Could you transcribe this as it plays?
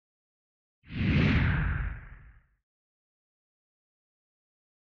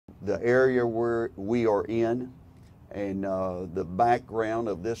the area where we are in and the background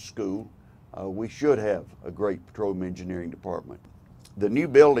of this school, we should have a great petroleum engineering department. The new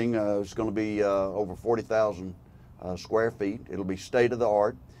building is going to be over 40,000 square feet. It'll be state of the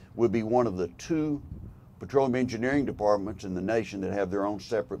art. We'll be one of the 2 petroleum engineering departments in the nation that have their own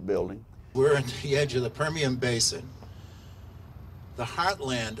separate building. We're at the edge of the Permian Basin, the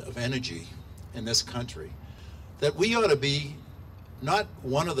heartland of energy in this country, that we ought to be not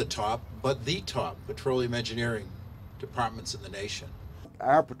one of the top, but the top petroleum engineering departments in the nation.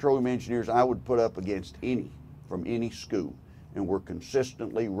 Our petroleum engineers I would put up against any, from any school, and we're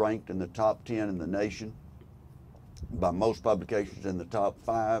consistently ranked in the top 10 in the nation, by most publications in the top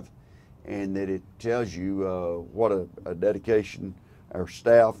 5, and that it tells you what a dedication our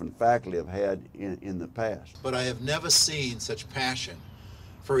staff and faculty have had in the past. But I have never seen such passion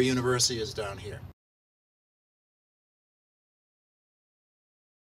for a university as down here.